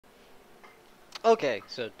Okay,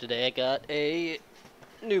 so today I got a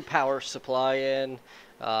new power supply in.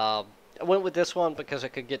 I went with this one because it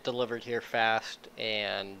could get delivered here fast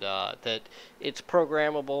and that it's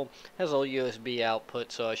programmable, has a USB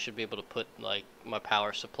output, so I should be able to put like my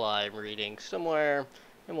power supply reading somewhere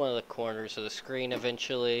in one of the corners of the screen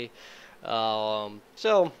eventually.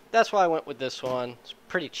 So that's why I went with this one. It's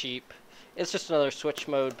pretty cheap. It's just another switch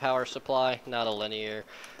mode power supply, not a linear.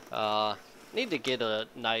 Uh, Need to get a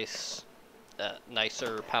nicer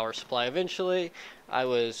power supply eventually. I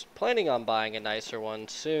was planning on buying a nicer one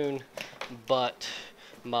soon, but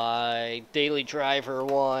my daily driver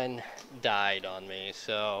one died on me.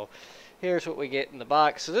 So here's what we get in the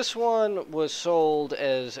box. So this one was sold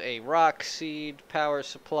as a rock seed power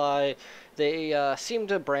supply. They seem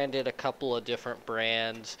to brand it a couple of different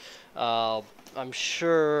brands. I'm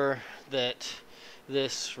sure that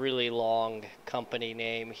this really long company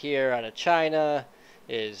name here out of China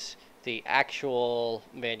is the actual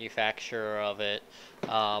manufacturer of it.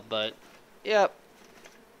 But yep,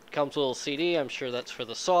 comes with a little CD. I'm sure that's for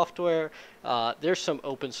the software. There's some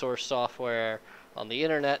open source software on the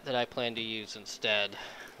internet that I plan to use instead.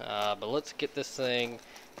 But let's get this thing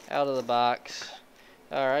out of the box.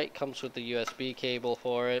 Alright, comes with the USB cable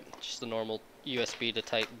for it. Just the normal USB to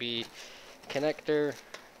Type B connector.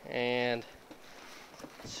 And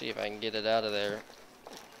let's see if I can get it out of there.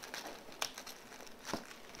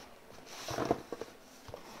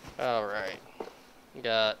 Alright,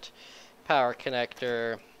 got power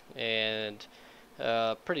connector and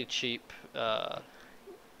pretty cheap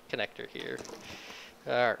connector here.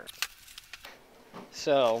 Alright,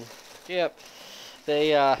 so yep, they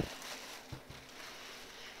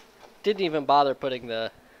didn't even bother putting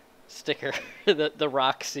the sticker, the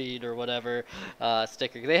rock seed or whatever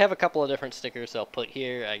sticker. They have a couple of different stickers they'll put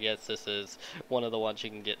here. I guess this is one of the ones you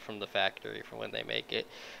can get from the factory from when they make it.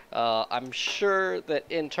 I'm sure that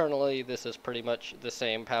internally this is pretty much the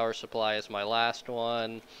same power supply as my last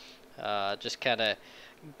one. Just kind of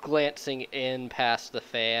glancing in past the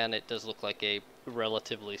fan, it does look like a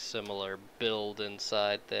relatively similar build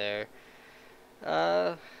inside there.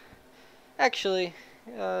 Uh, Actually,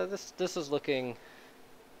 this is looking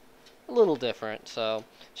a little different, so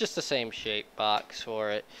just the same shape box for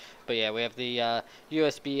it. But yeah, we have the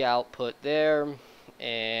USB output there,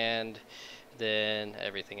 and then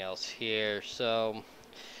everything else here. So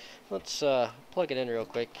let's plug it in real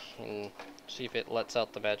quick and see if it lets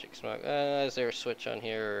out the magic smoke. Is there a switch on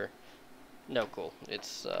here? Or... No, cool.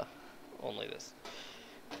 It's only this.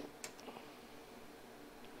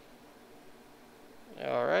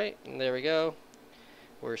 Alright, and there we go.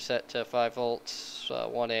 We're set to 5 volts,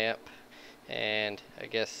 1 amp, and I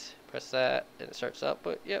guess press that and it starts up,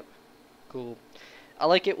 but yep, cool. I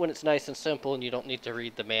like it when it's nice and simple and you don't need to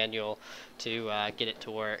read the manual to get it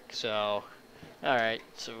to work. So, alright,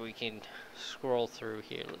 so we can scroll through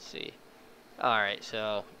here, let's see. Alright,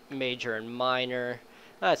 so major and minor.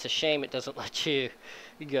 It's a shame it doesn't let you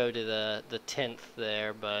go to the 10th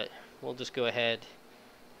there, but we'll just go ahead.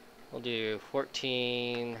 We'll do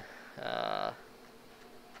 14.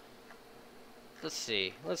 Let's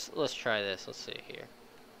see. Let's try this. Let's see here.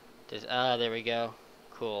 There we go.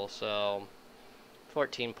 Cool. So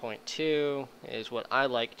 14.2 is what I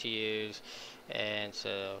like to use, and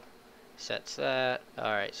so sets that.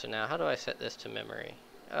 All right. So now how do I set this to memory?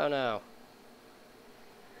 Oh no.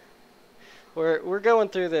 We're going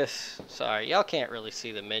through this. Sorry, y'all can't really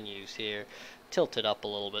see the menus here. Tilt it up a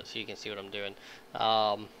little bit so you can see what I'm doing.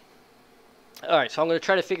 Alright, so I'm going to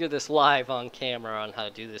try to figure this live on camera on how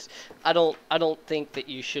to do this. I don't think that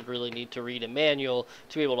you should really need to read a manual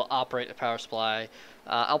to be able to operate the power supply.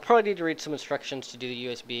 I'll probably need to read some instructions to do the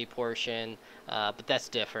USB portion, but that's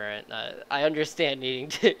different. I understand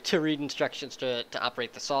needing to read instructions to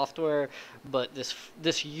operate the software, but this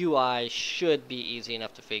UI should be easy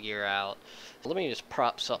enough to figure out. Let me just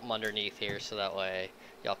prop something underneath here so that way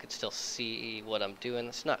y'all can still see what I'm doing.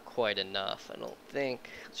 It's not quite enough, I don't think.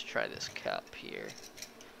 Let's try this cup here.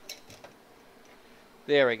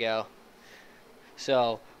 There we go.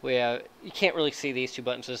 So we have, you can't really see these two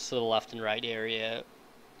buttons. This is the left and right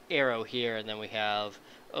arrow here, and then we have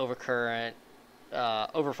overcurrent,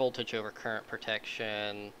 over voltage, over current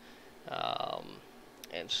protection.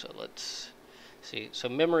 And so let's see. So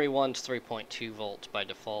memory 1's 3.2 volts by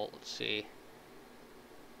default. Let's see.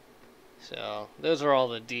 So those are all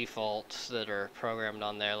the defaults that are programmed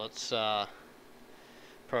on there. Let's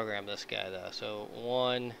program this guy though. So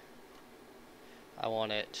 1, I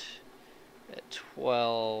want it at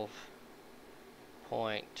 12.20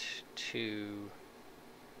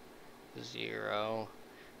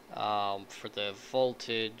 for the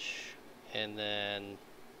voltage, and then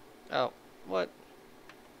What?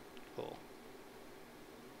 Cool.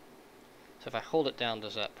 So if I hold it down,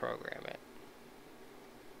 does that program it?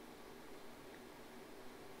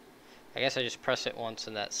 I guess I just press it once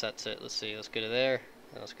and that sets it. Let's see, let's go to there,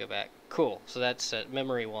 and let's go back. Cool, so that's set.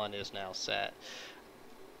 Memory 1 is now set.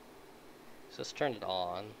 So let's turn it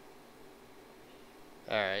on.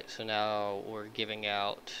 Alright, so now we're giving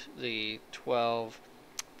out the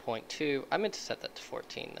 12.2. I meant to set that to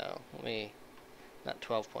 14 though. Let me, not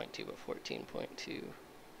 12.2, but 14.2.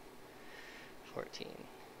 14.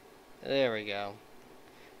 There we go.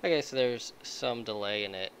 Okay, so there's some delay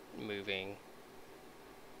in it moving.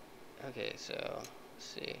 Okay, so let's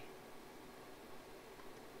see.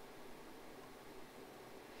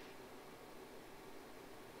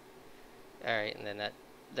 Alright, and then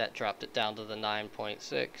that dropped it down to the 9.6.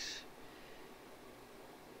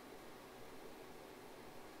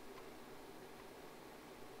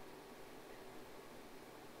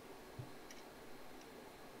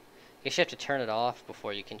 I guess you have to turn it off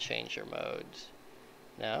before you can change your modes.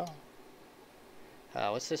 No?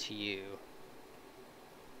 What's this U?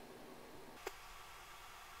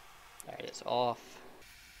 Alright, it's off.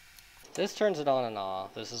 This turns it on and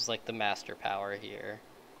off. This is like the master power here.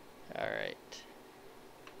 Alright.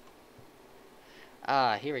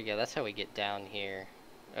 Ah, here we go. That's how we get down here.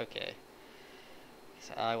 Okay.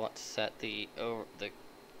 So I want to set the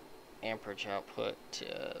amperage output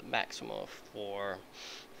to maximum of 4.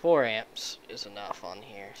 4 amps is enough on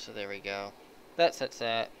here. So there we go. That sets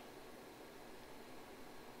that.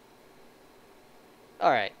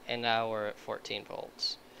 Alright, and now we're at 14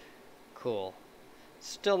 volts. Cool.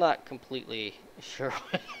 Still not completely sure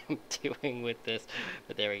what I'm doing with this,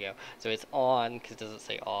 but there we go. So it's on because it doesn't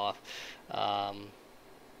say off. If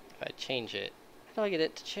I change it, how do I get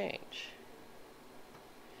it to change?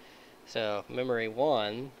 So memory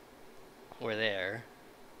 1, we're there,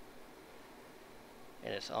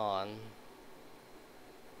 and it's on.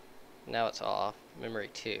 Now it's off. Memory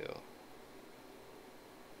 2.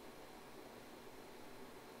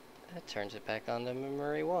 That turns it back on to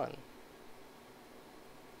memory 1.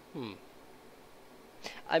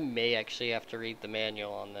 I may actually have to read the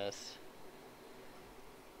manual on this.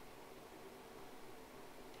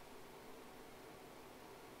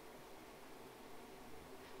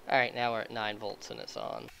 Alright, now we're at 9 volts and it's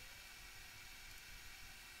on.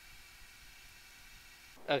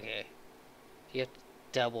 Okay. You have to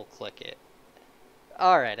double click it.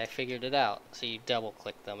 Alright, I figured it out. So you double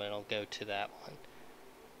click them and it'll go to that one.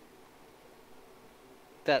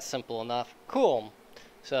 That's simple enough. Cool.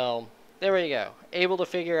 So there we go. Able to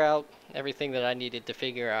figure out everything that I needed to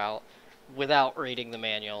figure out without reading the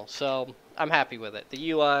manual. So I'm happy with it.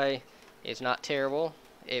 The UI is not terrible.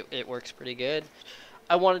 It works pretty good.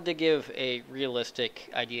 I wanted to give a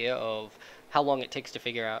realistic idea of how long it takes to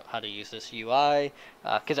figure out how to use this UI,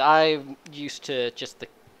 because I'm used to just the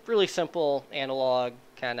really simple analog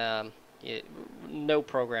kind of no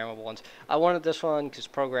programmable ones. I wanted this one because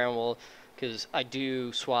programmable, because I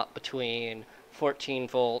do swap between 14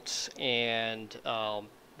 volts and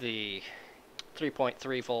the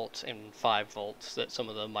 3.3 volts and 5 volts that some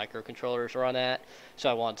of the microcontrollers run at. So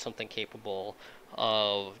I want something capable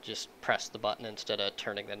of just press the button instead of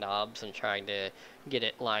turning the knobs and trying to get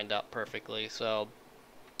it lined up perfectly. So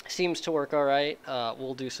seems to work all right.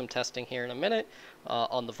 We'll do some testing here in a minute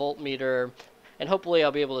on the voltmeter, and hopefully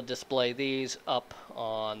I'll be able to display these up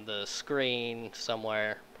on the screen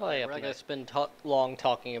somewhere. Probably up. We're not going to spend long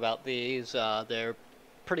talking about these. They're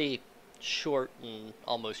pretty short and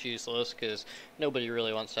almost useless because nobody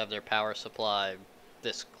really wants to have their power supply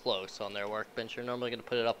this close on their workbench. You're normally going to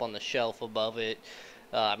put it up on the shelf above it.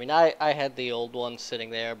 I mean, I had the old one sitting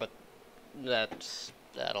there, but that's,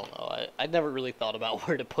 I don't know. I never really thought about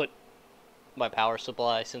where to put my power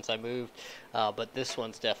supply since I moved, but this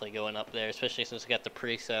one's definitely going up there, especially since it's got the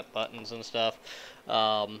preset buttons and stuff.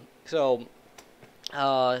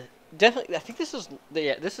 Definitely, I think this is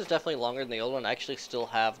definitely longer than the old one. I actually still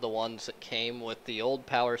have the ones that came with the old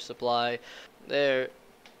power supply. They're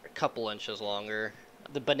a couple inches longer.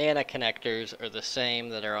 The banana connectors are the same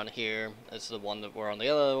that are on here as the one that were on the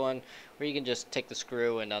other one, where you can just take the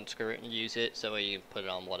screw and unscrew it and use it, so you can put it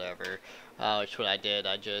on whatever. Which is what I did.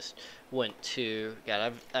 I just went to,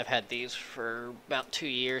 God, I've had these for about 2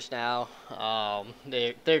 years now.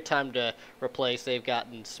 They're time to replace. They've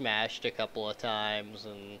gotten smashed a couple of times,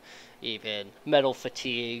 and even metal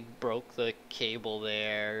fatigue broke the cable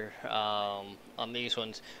there on these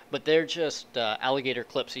ones. But they're just alligator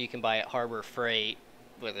clips that you can buy at Harbor Freight,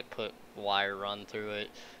 where they put wire run through it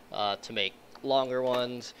to make longer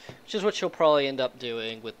ones, which is what you'll probably end up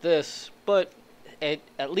doing with this. But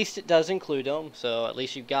at least it does include them, so at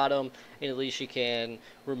least you've got them, and at least you can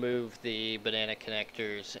remove the banana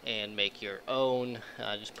connectors and make your own.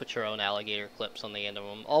 Just put your own alligator clips on the end of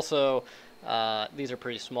them. Also, these are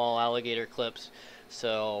pretty small alligator clips,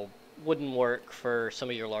 so wouldn't work for some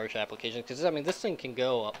of your large applications, because I mean this thing can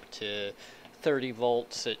go up to 30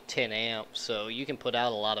 volts at 10 amps, so you can put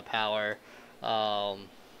out a lot of power.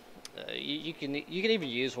 You can even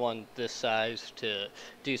use one this size to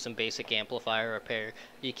do some basic amplifier repair.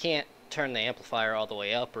 You can't turn the amplifier all the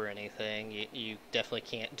way up or anything. You definitely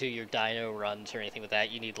can't do your dyno runs or anything with that.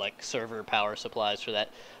 You need like server power supplies for that.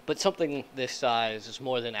 But something this size is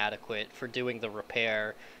more than adequate for doing the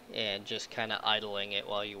repair and just kind of idling it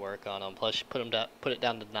while you work on them. Plus, you put it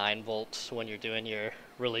down to 9 volts when you're doing your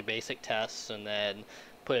really basic tests, and then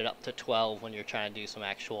put it up to 12 when you're trying to do some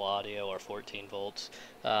actual audio, or 14 volts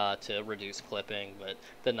to reduce clipping. But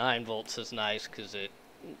the 9 volts is nice because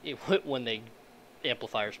when the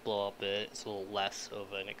amplifiers blow up, it's a little less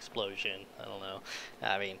of an explosion. I don't know.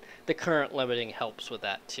 I mean, the current limiting helps with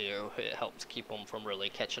that too. It helps keep them from really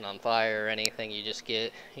catching on fire or anything. You just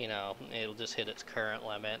get, it'll just hit its current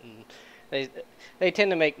limit, and they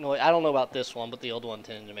tend to make noise. I don't know about this one, but the old one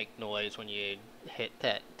tended to make noise when you hit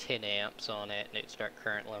that 10 amps on it and it start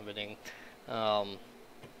current limiting.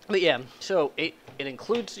 But yeah, so it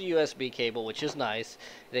includes the USB cable, which is nice.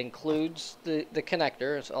 It includes the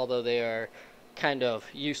connectors, although they are kind of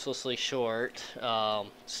uselessly short.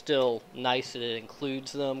 Still nice that it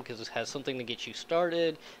includes them because it has something to get you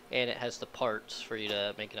started, and it has the parts for you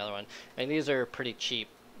to make another one. And these are pretty cheap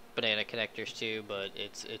banana connectors too, but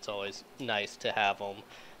it's always nice to have them.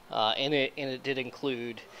 And it did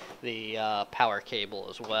include the power cable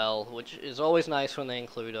as well, which is always nice when they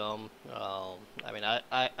include them. I mean,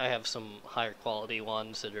 I have some higher quality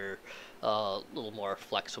ones that are a little more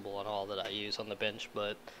flexible and all that I use on the bench,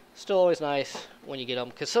 but still always nice when you get them,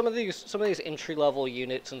 because some of these entry level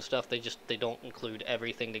units and stuff, they don't include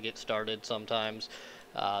everything to get started sometimes.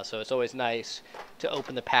 So it's always nice to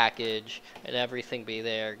open the package and everything be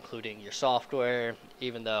there, including your software,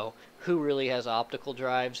 even though who really has optical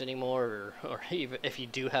drives anymore, or even if you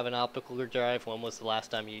do have an optical drive, when was the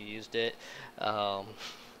last time you used it?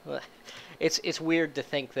 It's weird to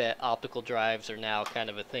think that optical drives are now kind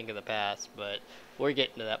of a thing of the past, but we're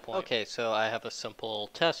getting to that point. Okay, so I have a simple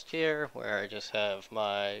test here where I just have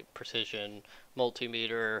my precision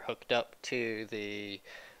multimeter hooked up to the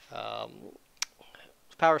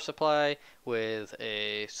power supply with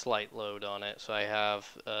a slight load on it. So I have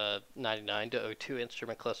 99 to 02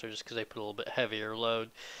 instrument clusters because they put a little bit heavier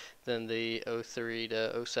load than the 03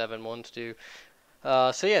 to 07 ones do.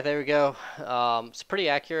 So yeah, there we go. It's pretty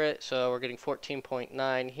accurate. So we're getting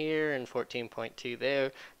 14.9 here and 14.2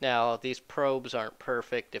 there. Now these probes aren't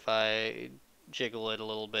perfect. If I jiggle it a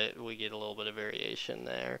little bit, we get a little bit of variation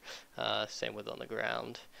there. Same with on the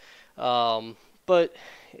ground. But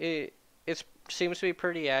it seems to be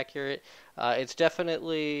pretty accurate. It's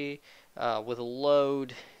definitely with a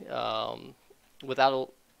load,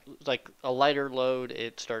 without a lighter load,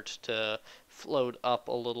 it starts to float up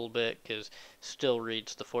a little bit, because still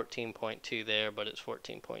reads the 14.2 there, but it's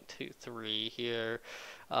 14.23 here.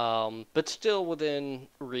 But still within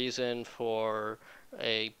reason for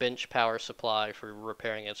a bench power supply for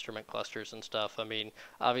repairing instrument clusters and stuff. I mean,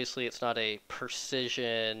 obviously it's not a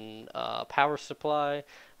precision power supply,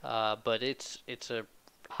 but it's a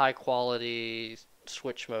high quality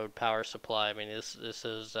switch mode power supply. I mean, this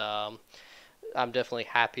is I'm definitely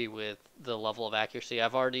happy with the level of accuracy.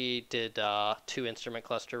 I've already did 2 instrument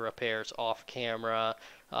cluster repairs off camera,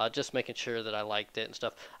 just making sure that I liked it and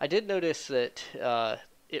stuff. I did notice that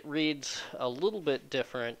it reads a little bit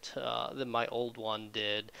different than my old one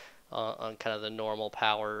did on kind of the normal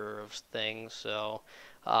power of things. So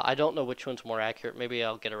I don't know which one's more accurate. Maybe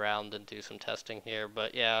I'll get around and do some testing here.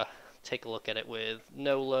 But yeah, take a look at it with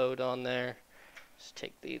no load on there. Just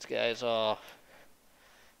take these guys off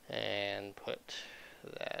and put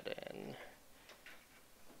that in.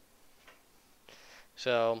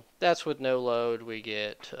 So that's with no load. We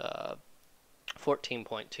get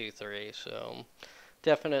 14.23. So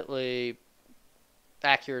definitely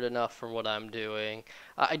accurate enough for what I'm doing.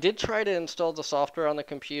 I did try to install the software on the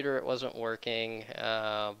computer. It wasn't working,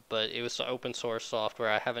 but it was open source software.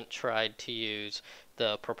 I haven't tried to use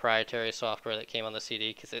the proprietary software that came on the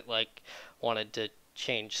CD because it wanted to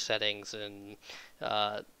change settings and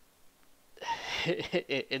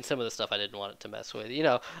in some of the stuff I didn't want it to mess with.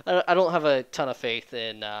 I don't have a ton of faith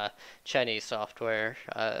in Chinese software.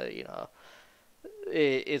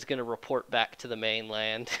 It's going to report back to the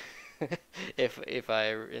mainland. if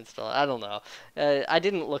I install it. I don't know. I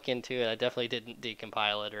didn't look into it. I definitely didn't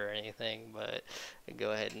decompile it or anything, but I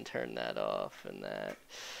go ahead and turn that off and that.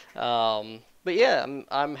 But yeah,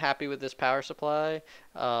 I'm happy with this power supply.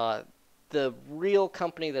 The real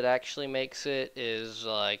company that actually makes it is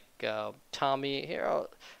like Tommy. Here,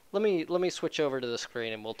 let me switch over to the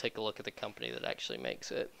screen and we'll take a look at the company that actually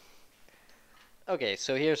makes it. Okay,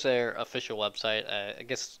 so here's their official website. I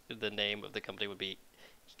guess the name of the company would be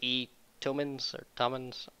E. Tomans or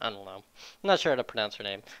Tomans. I don't know. I'm not sure how to pronounce her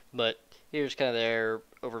name, but here's kind of their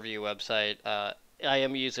overview website. I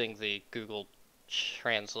am using the Google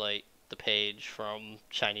Translate the page from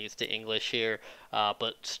Chinese to English here,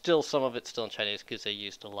 but still some of it's still in Chinese because they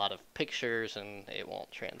used a lot of pictures and it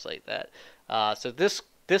won't translate that. So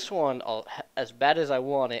this one, as bad as I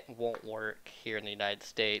want it, won't work here in the United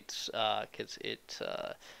States because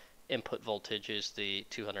input voltage is the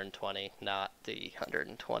 220, not the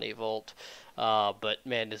 120 volt. But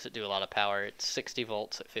man, does it do a lot of power. It's 60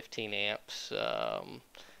 volts at 15 amps.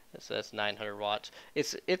 So that's 900 watts.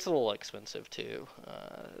 It's a little expensive too.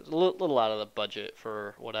 A little out of the budget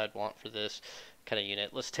for what I'd want for this kind of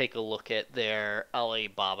unit. Let's take a look at their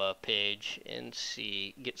Alibaba page and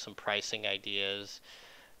get some pricing ideas.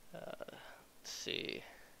 Let's see.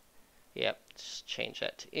 Yep, just change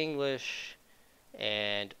that to English.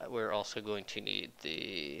 And we're also going to need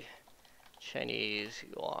the Chinese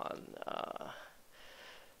yuan.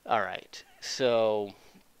 Alright, so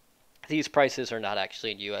these prices are not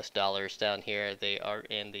actually in US dollars down here. They are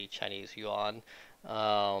in the Chinese yuan.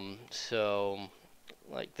 So,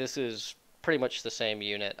 like, this is pretty much the same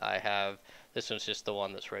unit I have. This one's just the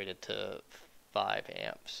one that's rated to 5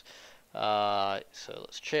 amps. So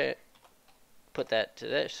let's put that to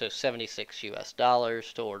this, so 76 US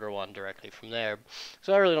dollars to order one directly from there.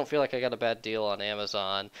 So I really don't feel like I got a bad deal on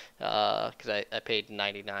Amazon because I paid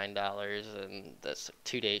 $99 and that's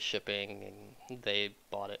 2 day shipping, and they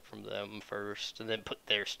bought it from them first and then put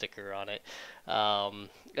their sticker on it.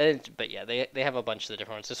 But yeah, they have a bunch of the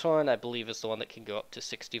different ones. This one I believe is the one that can go up to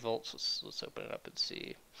 60 volts. Let's open it up and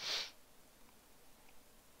see.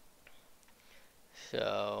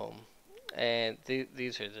 So, and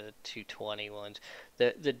these are the 220 ones.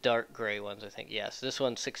 The dark gray ones, I think. Yes, this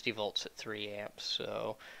one's 60 volts at 3 amps.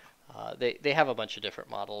 So they have a bunch of different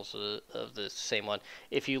models of the same one.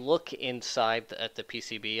 If you look inside at the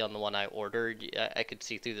PCB on the one I ordered, I could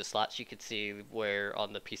see through the slots. You could see where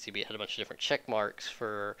on the PCB it had a bunch of different check marks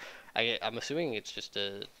for. I'm assuming it's just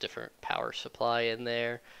a different power supply in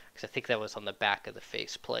there, because I think that was on the back of the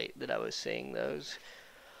faceplate that I was seeing those.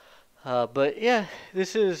 But yeah,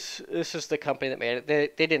 this is the company that made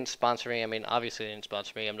it. They didn't sponsor me. I mean, obviously they didn't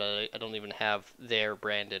sponsor me. I don't even have their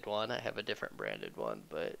branded one. I have a different branded one.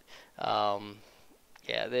 But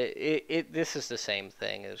yeah, this is the same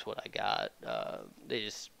thing as what I got.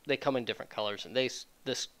 They come in different colors, and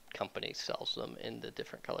this company sells them in the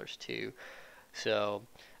different colors too. So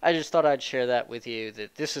I just thought I'd share that with you,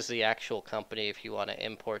 that this is the actual company if you want to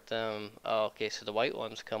import them. Oh, okay, so the white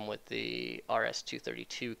ones come with the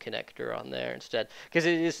RS-232 connector on there instead. Because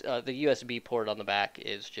it is the USB port on the back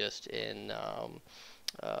is just in,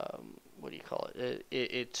 what do you call it?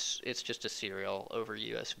 It's just a serial over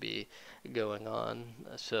USB going on.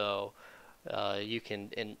 So you can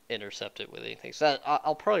intercept it with anything. So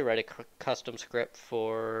I'll probably write a custom script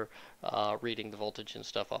for reading the voltage and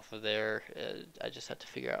stuff off of there. I just have to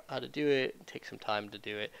figure out how to do it. Take some time to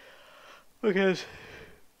do it because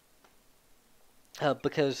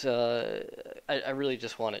I really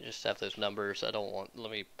just want it just to have those numbers. I don't want. Let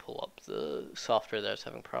me pull up the software that I was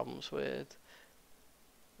having problems with.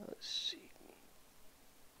 Let's see.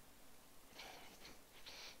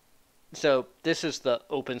 So this is the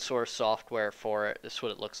open source software for it. This is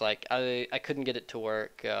what it looks like. I couldn't get it to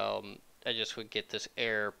work. I just would get this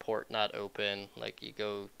error, port not open. Like, you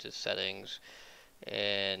go to settings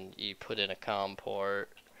and you put in a COM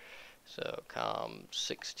port. So COM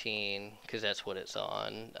 16, because that's what it's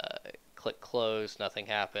on. Click close, nothing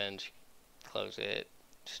happens. Close it,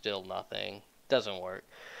 still nothing. Doesn't work.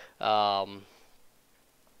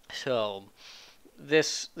 So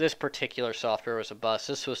this particular software was a bust.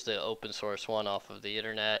 This was the open source one off of the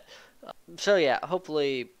internet. So yeah,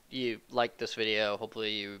 hopefully you liked this video.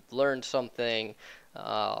 Hopefully you learned something.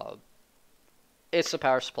 It's the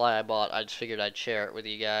power supply I bought. I just figured I'd share it with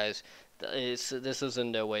you guys. This is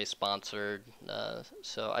in no way sponsored,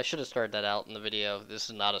 so I should have started that out in the video. This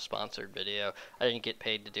is not a sponsored video. I didn't get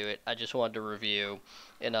paid to do it. I just wanted to review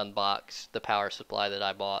and unbox the power supply that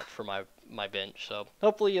I bought for my bench. So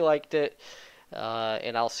hopefully you liked it,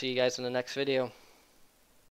 and I'll see you guys in the next video.